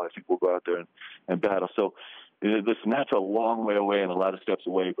intimidated at all. I think we'll go out there and battle. So, listen, that's a long way away and a lot of steps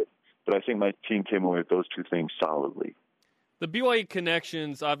away, but I think my team came away with those two things solidly. The BYU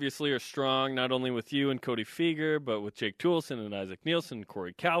connections obviously are strong, not only with you and Cody Feger, but with Jake Toolson and Isaac Nielsen and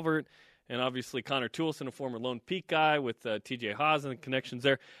Corey Calvert, and obviously Connor Toolson, a former Lone Peak guy, with TJ Haas and the connections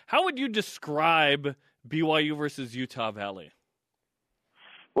there. How would you describe BYU versus Utah Valley?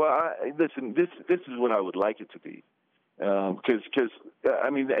 Well, listen, this is what I would like it to be. Because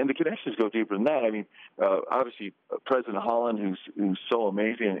and the connections go deeper than that. I mean, obviously, President Holland, who's so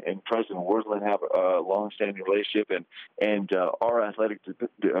amazing, and President Wurzland have a long-standing relationship, and our athletic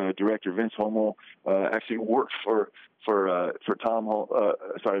director Vince Homo actually worked for Tom.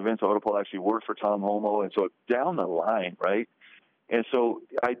 Vince Odopol actually worked for Tom Homo, and so down the line, right? And so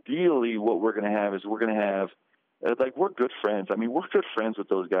ideally, what we're going to have is we're good friends. I mean, we're good friends with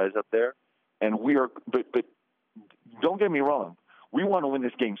those guys up there, and we are, but. Don't get me wrong. We want to win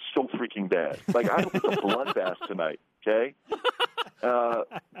this game so freaking bad. Like, I hope it's a bloodbath tonight, okay?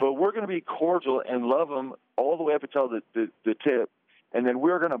 But we're going to be cordial and love them all the way up until the tip. And then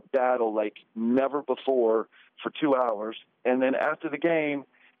we're going to battle like never before for 2 hours. And then after the game,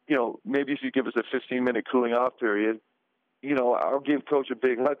 maybe if you give us a 15-minute cooling off period, I'll give Coach a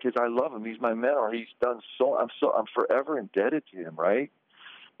big hug because I love him. He's my mentor. He's done I'm forever indebted to him, right?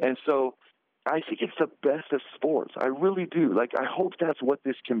 And so I think it's the best of sports. I really do. Like, I hope that's what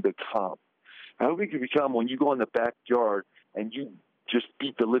this can become. I hope it can become when you go in the backyard and you just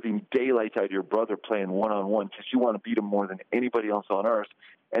beat the living daylights out of your brother playing one-on-one because you want to beat him more than anybody else on earth.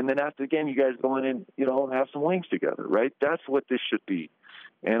 And then after the game, you guys go in and, have some wings together, right? That's what this should be.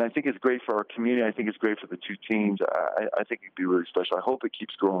 And I think it's great for our community. I think it's great for the two teams. I think it'd be really special. I hope it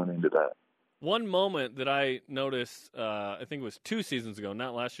keeps growing into that. One moment that I noticed, I think it was 2 seasons ago,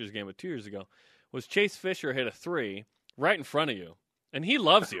 not last year's game, but 2 years ago, was Chase Fisher hit a 3 right in front of you. And he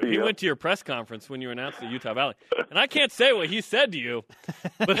loves you. He went to your press conference when you announced the Utah Valley. And I can't say what he said to you,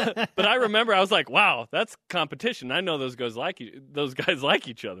 but I remember I was like, wow, that's competition. I know those guys like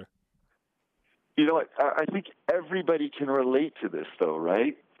each other. You know what? I think everybody can relate to this, though,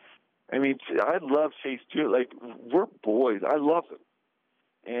 right? I mean, I love Chase too. Like, we're boys. I love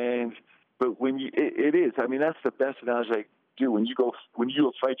him. But when it is. I mean, that's the best analogy I do. When you go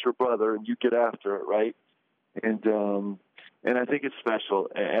fight your brother and you get after it, right? And I think it's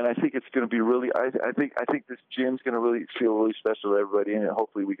special, and I think it's going to be really. I think this gym's going to really feel really special to everybody, and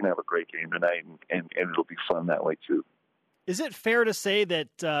hopefully we can have a great game tonight, and it'll be fun that way too. Is it fair to say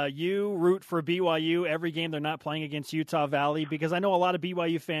that you root for BYU every game they're not playing against Utah Valley? Because I know a lot of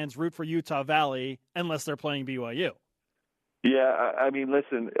BYU fans root for Utah Valley unless they're playing BYU. Yeah, I mean,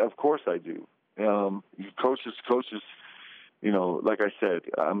 listen, of course I do. Coaches. You know, like I said,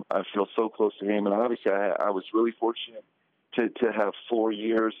 I feel so close to him, and obviously I was really fortunate to have 4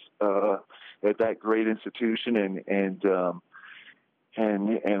 years at that great institution, and I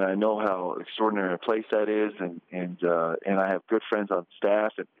know how extraordinary a place that is, and I have good friends on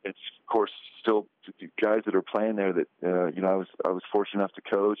staff, and it's of course still guys that are playing there that I was fortunate enough to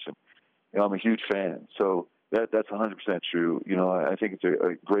coach, and I'm a huge fan. So that's 100% true. You know, I think it's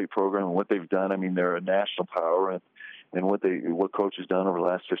a great program, and what they've done. I mean, they're a national power, and what Coach has done over the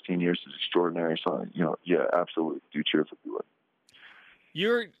last 15 years is extraordinary. So, yeah, absolutely, do cheer for BYU.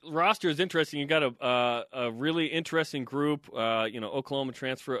 Your roster is interesting. You got a really interesting group. Oklahoma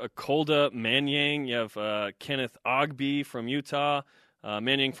transfer Akolda Manyang. You have Kenneth Ogby from Utah,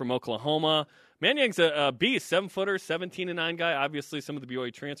 Manyang from Oklahoma. Manyang's a beast, 7-footer, 17-9 guy. Obviously, some of the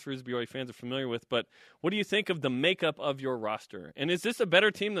BYU transfers BYU fans are familiar with. But what do you think of the makeup of your roster? And is this a better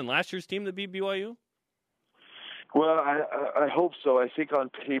team than last year's team that beat BYU? Well, I hope so. I think on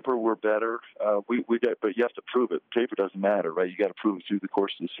paper we're better. But you have to prove it. Paper doesn't matter, right? You got to prove it through the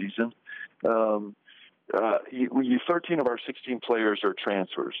course of the season. 13 of our 16 players are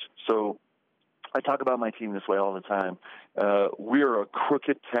transfers. So I talk about my team this way all the time. We're a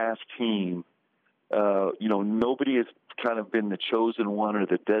crooked task team. Nobody has kind of been the chosen one or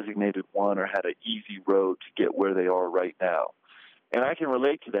the designated one or had an easy road to get where they are right now. And I can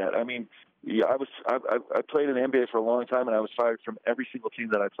relate to that. I mean, yeah, I played in the NBA for a long time, and I was fired from every single team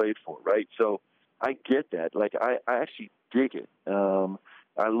that I played for, right? So I get that. Like, I actually dig it.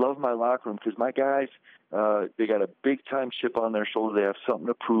 I love my locker room because my guys, they got a big-time chip on their shoulder. They have something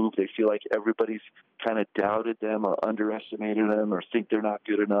to prove. They feel like everybody's kind of doubted them or underestimated them or think they're not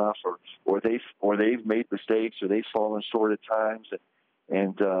good enough or they've made mistakes or they've fallen short at times.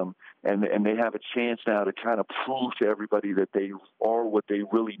 And they have a chance now to kind of prove to everybody that they are what they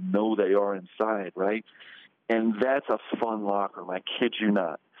really know they are inside, right? And that's a fun locker room. I kid you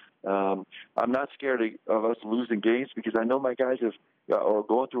not. I'm not scared of us losing games because I know my guys are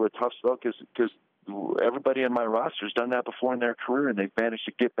going through a tough spell because everybody in my roster has done that before in their career and they've managed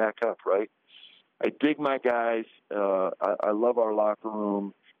to get back up, right? I dig my guys. I love our locker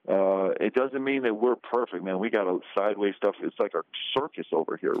room. It doesn't mean that we're perfect, man. We got a sideways stuff. It's like our circus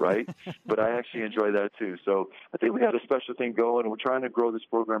over here, right? But I actually enjoy that too. So I think we got a special thing going, and we're trying to grow this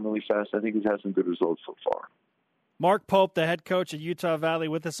program really fast. I think we've had some good results so far. Mark Pope, the head coach at Utah Valley,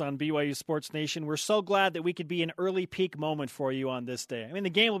 with us on BYU Sports Nation. We're so glad that we could be an early peak moment for you on this day. I mean, the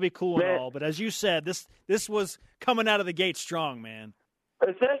game will be cool and all, but as you said, this was coming out of the gate strong, man.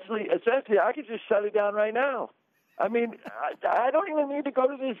 Essentially, I could just shut it down right now. I mean, I don't even need to go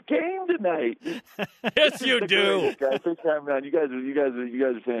to this game tonight. Yes, you do. Guys, thanks for having me on. You guys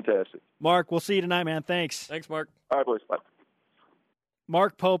are fantastic. Mark, we'll see you tonight, man. Thanks. Thanks, Mark. All right, boys. Bye.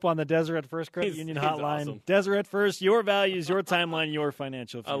 Mark Pope on the Deseret First Credit Union Hotline. Awesome. Deseret First, your values, your timeline, your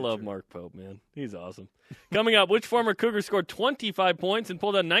financial future. I love Mark Pope, man. He's awesome. Coming up, which former Cougar scored 25 points and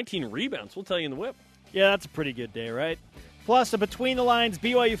pulled out 19 rebounds? We'll tell you in the whip. Yeah, that's a pretty good day, right? Plus, a Between the Lines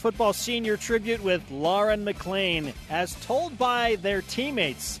BYU Football Senior Tribute with Lauren McLean, as told by their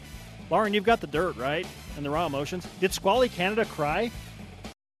teammates. Lauren, you've got the dirt, right? And the raw emotions. Did Squally Canada cry?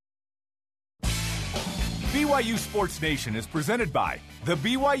 BYU Sports Nation is presented by The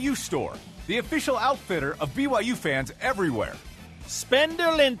BYU Store, the official outfitter of BYU fans everywhere.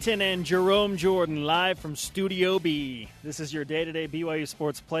 Spender Linton and Jarom Jordan live from Studio B. This is your day-to-day BYU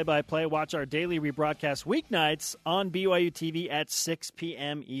Sports play-by-play. Watch our daily rebroadcast weeknights on BYU TV at 6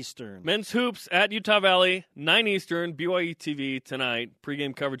 p.m. Eastern. Men's hoops at Utah Valley, 9 Eastern, BYU TV tonight.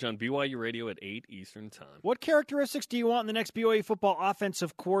 Pre-game coverage on BYU Radio at 8 Eastern time. What characteristics do you want in the next BYU football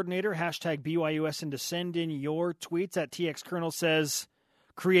offensive coordinator? Hashtag BYUS and to send in your tweets. At TX Colonel says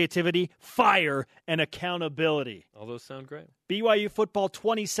creativity, fire, and accountability. All those sound great. BYU Football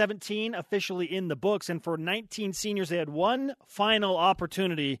 2017 officially in the books, and for 19 seniors, they had one final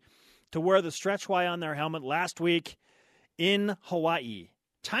opportunity to wear the stretch Y on their helmet last week in Hawaii.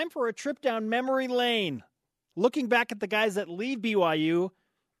 Time for a trip down memory lane. Looking back at the guys that leave BYU,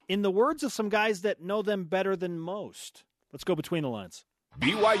 in the words of some guys that know them better than most. Let's go between the lines.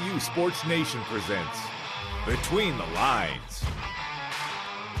 BYU Sports Nation presents Between the Lines.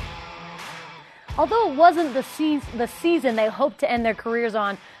 Although it wasn't the season they hoped to end their careers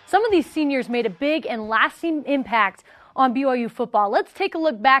on, some of these seniors made a big and lasting impact on BYU football. Let's take a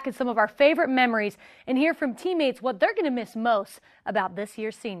look back at some of our favorite memories and hear from teammates what they're going to miss most about this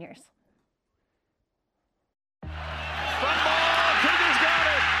year's seniors.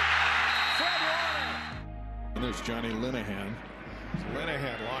 And there's Johnny Linehan.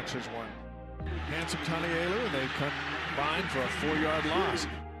 Linehan launches one. Hands to Tony Ayler, and they combine for a 4-yard loss.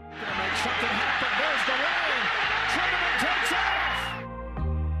 Gonna make something happen. There's the lane. Treadman takes off.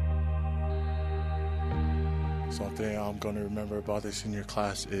 Something I'm going to remember about the senior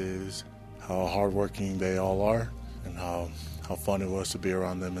class is how hardworking they all are and how fun it was to be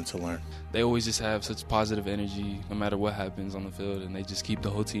around them and to learn. They always just have such positive energy no matter what happens on the field, and they just keep the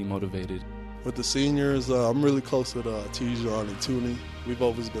whole team motivated. With the seniors, I'm really close with Tijon and Tooney. We've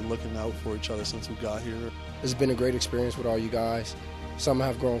always been looking out for each other since we got here. It's been a great experience with all you guys. Some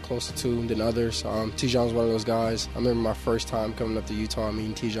have grown closer to than others. Tijon's one of those guys. I remember my first time coming up to Utah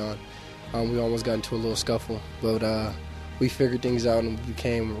meeting Tijon. We almost got into a little scuffle, but we figured things out and we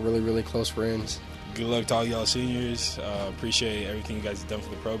became really, really close friends. Good luck to all y'all seniors. Appreciate everything you guys have done for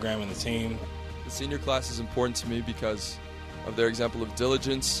the program and the team. The senior class is important to me because of their example of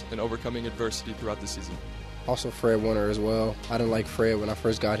diligence and overcoming adversity throughout the season. Also Fred Winter as well. I didn't like Fred when I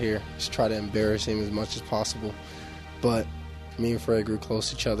first got here. Just try to embarrass him as much as possible. But me and Fred grew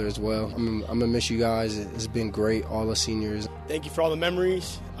close to each other as well. I'm going to miss you guys. It's been great, all the seniors. Thank you for all the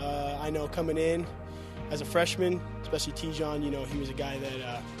memories. I know coming in as a freshman, especially Tijon, he was a guy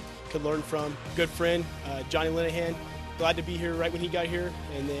that could learn from. Good friend, Johnny Linehan. Glad to be here right when he got here.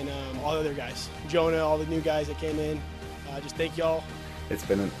 And then all the other guys. Jonah, all the new guys that came in. Just thank y'all. It's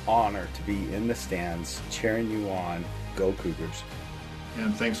been an honor to be in the stands cheering you on. Go Cougars.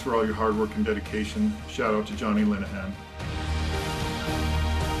 And thanks for all your hard work and dedication. Shout out to Johnny Linehan.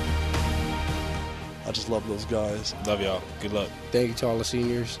 I just love those guys. Love y'all. Good luck. Thank you to all the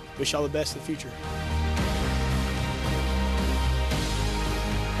seniors. Wish y'all the best in the future.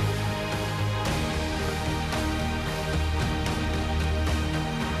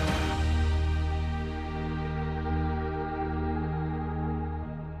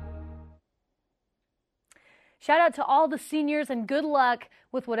 Shout out to all the seniors and good luck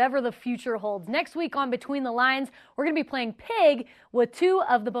with whatever the future holds. Next week on Between the Lines, we're going to be playing Pig with two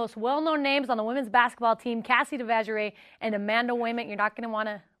of the most well-known names on the women's basketball team, Cassie DeVagere and Amanda Wayment. You're not going to want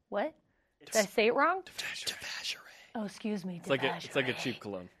to, what? Did I say it wrong? DeVagere. Oh, excuse me, it's like a cheap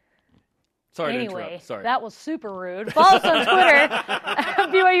cologne. Sorry to interrupt. Sorry. That was super rude. Follow us on Twitter,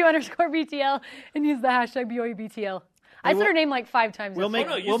 BYU_BTL, and use the hashtag BYUBTL. I said her name like 5 times. We'll make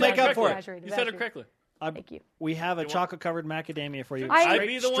up for it. You said it correctly. Thank you. We have a chocolate-covered macadamia for you.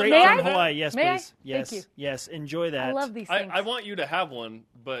 Straight from Hawaii. Yes, May please. Yes, thank you. Yes, enjoy that. I love these things. I want you to have one,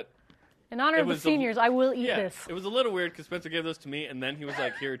 but in honor of the seniors, I will eat this. It was a little weird because Spencer gave those to me, and then he was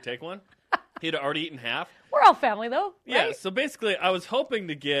like, "Here, take one." He had already eaten half. We're all family, though. Yeah. Right? So basically, I was hoping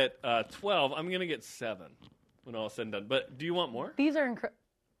to get 12. I'm gonna get 7 when all is said and done. But do you want more? These are incredible.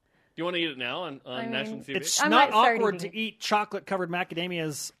 Do you want to eat it now on national TV? It's not awkward to eat chocolate-covered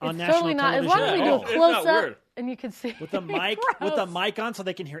macadamias on national totally not. television. As long as we do a close-up and you can see. With the mic on so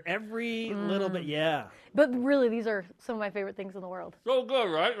they can hear every little bit. Yeah. But really, these are some of my favorite things in the world. So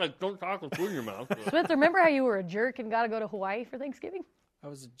good, right? Like, don't talk with food in your mouth. Spencer, remember how you were a jerk and got to go to Hawaii for Thanksgiving?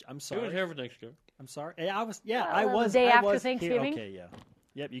 I'm sorry. He was here for Thanksgiving. I'm sorry. I was. The day after Thanksgiving. Okay, yeah.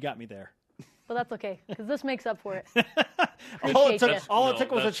 Yep, you got me there. But that's okay, because this makes up for it. All it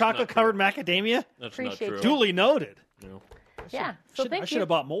took was a chocolate-covered macadamia? That's Appreciate not true. Duly noted. No. Yeah, so thank you. I should have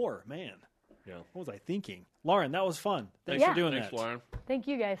bought more, man. Yeah. What was I thinking? Lauren, that was fun. Thanks for doing that. Lauren. Thank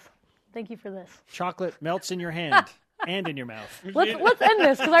you, guys. Thank you for this. Chocolate melts in your hand and in your mouth. Let's end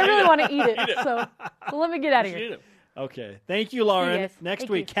this, because I really want to eat it. So let me get out of here. Okay. Thank you, Lauren. Next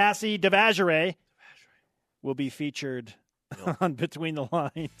week, Cassie DeVagere will be featured on Between the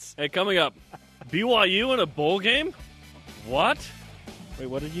Lines. Hey, coming up, BYU in a bowl game? What? Wait,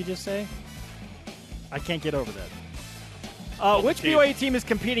 what did you just say? I can't get over that. Which BYU team is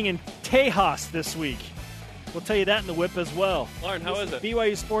competing in Tejas this week? We'll tell you that in the whip as well. Lauren, how is it?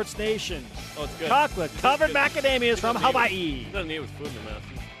 BYU Sports Nation. Oh, it's good. Chocolate-covered macadamias from Hawaii. He doesn't eat with food in the mouth.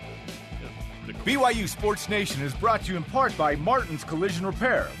 BYU Sports Nation is brought to you in part by Martin's Collision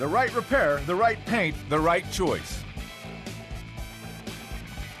Repair. The right repair, the right paint, the right choice.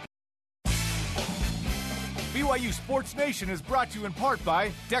 BYU Sports Nation is brought to you in part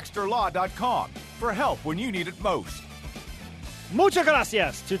by DexterLaw.com for help when you need it most. Muchas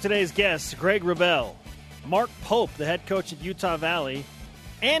gracias to today's guests, Greg Wrubell, Mark Pope, the head coach at Utah Valley,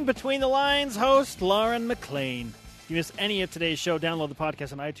 And Between the Lines host Lauren McLean. If you miss any of today's show, download the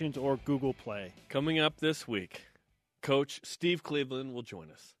podcast on iTunes or Google Play. Coming up this week, Coach Steve Cleveland will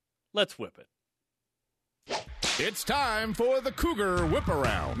join us. Let's whip it. It's time for the Cougar Whip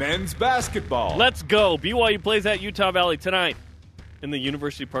Around. Men's basketball. Let's go. BYU plays at Utah Valley tonight in the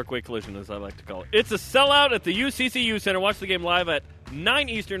University Parkway Collision, as I like to call it. It's a sellout at the UCCU Center. Watch the game live at 9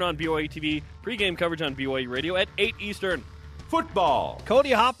 Eastern on BYU TV. Pre-game coverage on BYU Radio at 8 Eastern. Football.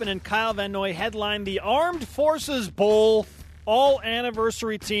 Cody Hoffman and Kyle Van Noy headline the Armed Forces Bowl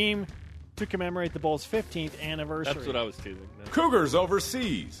all-anniversary team to commemorate the Bowl's 15th anniversary. That's what I was teasing. Cougars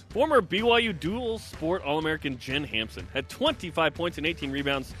overseas. Former BYU dual sport All-American Jen Hampson had 25 points and 18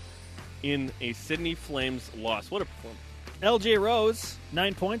 rebounds in a Sydney Flames loss. What a performance. LJ Rose,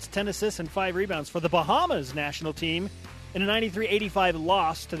 9 points, 10 assists, and 5 rebounds for the Bahamas national team in a 93-85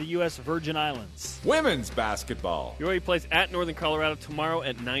 loss to the U.S. Virgin Islands. Women's basketball. BYU plays at Northern Colorado tomorrow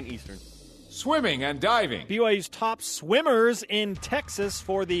at 9 Eastern. Swimming and diving. BYU's top swimmers in Texas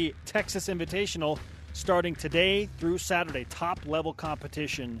for the Texas Invitational starting today through Saturday. Top-level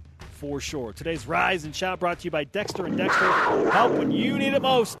competition for sure. Today's Rise and Shout brought to you by Dexter & Dexter. Help when you need it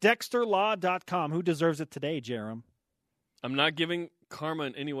most. DexterLaw.com. Who deserves it today, Jarom? I'm not giving karma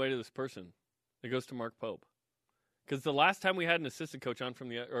in any way to this person. It goes to Mark Pope. Because the last time we had an assistant coach on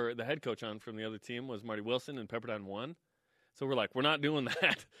or the head coach on from the other team was Marty Wilson, and Pepperdine won. So we're like, we're not doing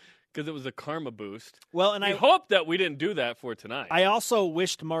that because it was a karma boost. Well, and I hope that we didn't do that for tonight. I also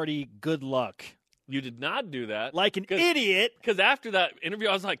wished Marty good luck. You did not do that. Like an idiot. Because after that interview,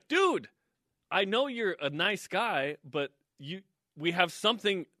 I was like, dude, I know you're a nice guy, but we have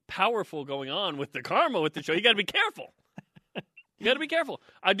something powerful going on with the karma with the show. You got to be careful. You got to be careful.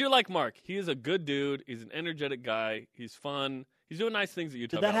 I do like Mark. He is a good dude. He's an energetic guy. He's fun. He's doing nice things at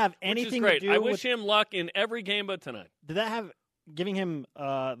Utah. Did that have anything to do I wish him luck in every game but tonight. Did that have, giving him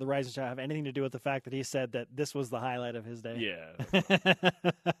the Rise and Shout, have anything to do with the fact that he said that this was the highlight of his day? Yeah.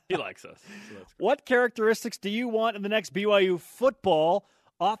 He likes us. So that's what characteristics do you want in the next BYU football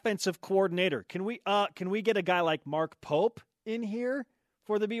offensive coordinator? Can we get a guy like Mark Pope in here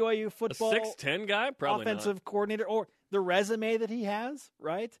for the BYU football? A 6'10" guy? Probably offensive not. Coordinator, or the resume that he has,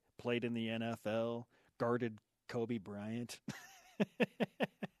 right? Played in the NFL, guarded Kobe Bryant.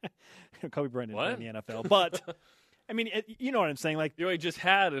 Kobe Bryant didn't play in the NFL, but I mean, you know what I'm saying. Like, BYU just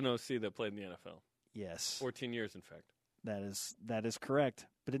had an OC that played in the NFL. Yes, 14 years, in fact. That is correct,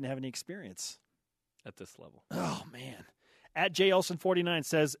 but didn't have any experience at this level. Oh man! At J Olsen 49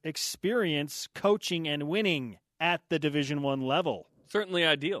 says experience coaching and winning at the Division I level. Certainly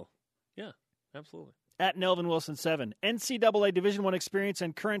ideal. Yeah, absolutely. At Nelvin Wilson 7, NCAA Division I experience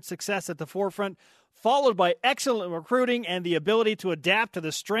and current success at the forefront, followed by excellent recruiting and the ability to adapt to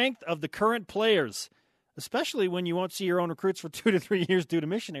the strength of the current players, especially when you won't see your own recruits for 2 to 3 years due to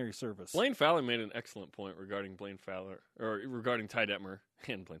missionary service. Blaine Fowler made an excellent point regarding regarding Ty Detmer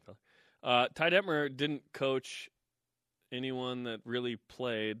and Blaine Fowler. Ty Detmer didn't coach anyone that really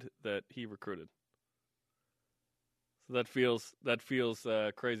played that he recruited. So that feels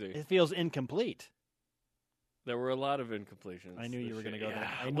crazy. It feels incomplete. There were a lot of incompletions. I knew you were going to go there.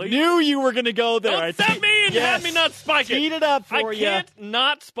 I knew you were going to go there. Don't set me and have me not spike it. Teed it up for you. I can't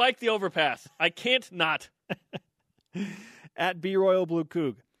not spike the overpass. I can't not. At B Royal Blue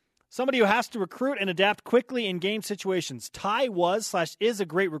Coug. Somebody who has to recruit and adapt quickly in game situations. Ty is a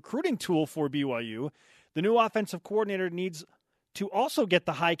great recruiting tool for BYU. The new offensive coordinator needs to also get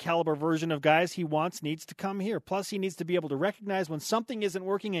the high-caliber version of guys he needs to come here. Plus, he needs to be able to recognize when something isn't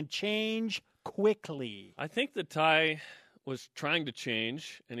working and change quickly. I think that Ty was trying to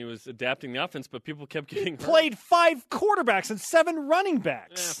change, and he was adapting the offense, but people kept getting hurt. Played 5 quarterbacks and 7 running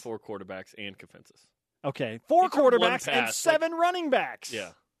backs. 4 quarterbacks and Kafensis. Okay, 4 quarterbacks and 7 running backs. Yeah.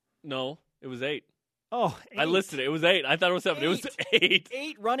 No, it was 8. Oh, 8. I listed it. It was 8. I thought it was 7. It was 8.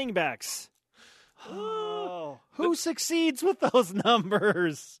 8 running backs. Oh, who succeeds with those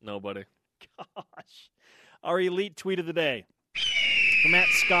numbers? Nobody. Gosh. Our elite tweet of the day from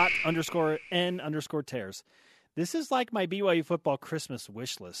 @Scott_N_Tears. This is like my BYU football Christmas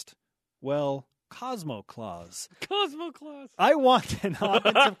wish list. Well, Cosmo Claus. Cosmo Claus. I want an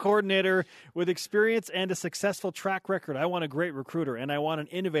offensive coordinator with experience and a successful track record. I want a great recruiter, and I want an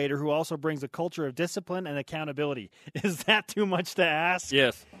innovator who also brings a culture of discipline and accountability. Is that too much to ask?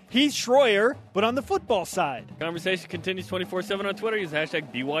 Yes. He's Schroyer, but on the football side. Conversation continues 24/7 on Twitter. Use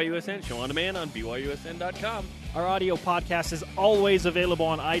hashtag BYUSN. Show on demand on BYUSN.com. Our audio podcast is always available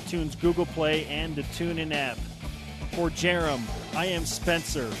on iTunes, Google Play, and the TuneIn app. For Jarom, I am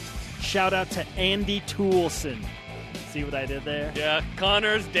Spencer. Shout out to Andy Toolson. See what I did there? Yeah,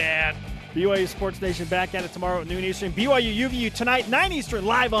 Connor's dad. BYU Sports Nation back at it tomorrow at noon Eastern. BYU UVU tonight, 9 Eastern,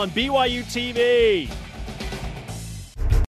 live on BYU TV.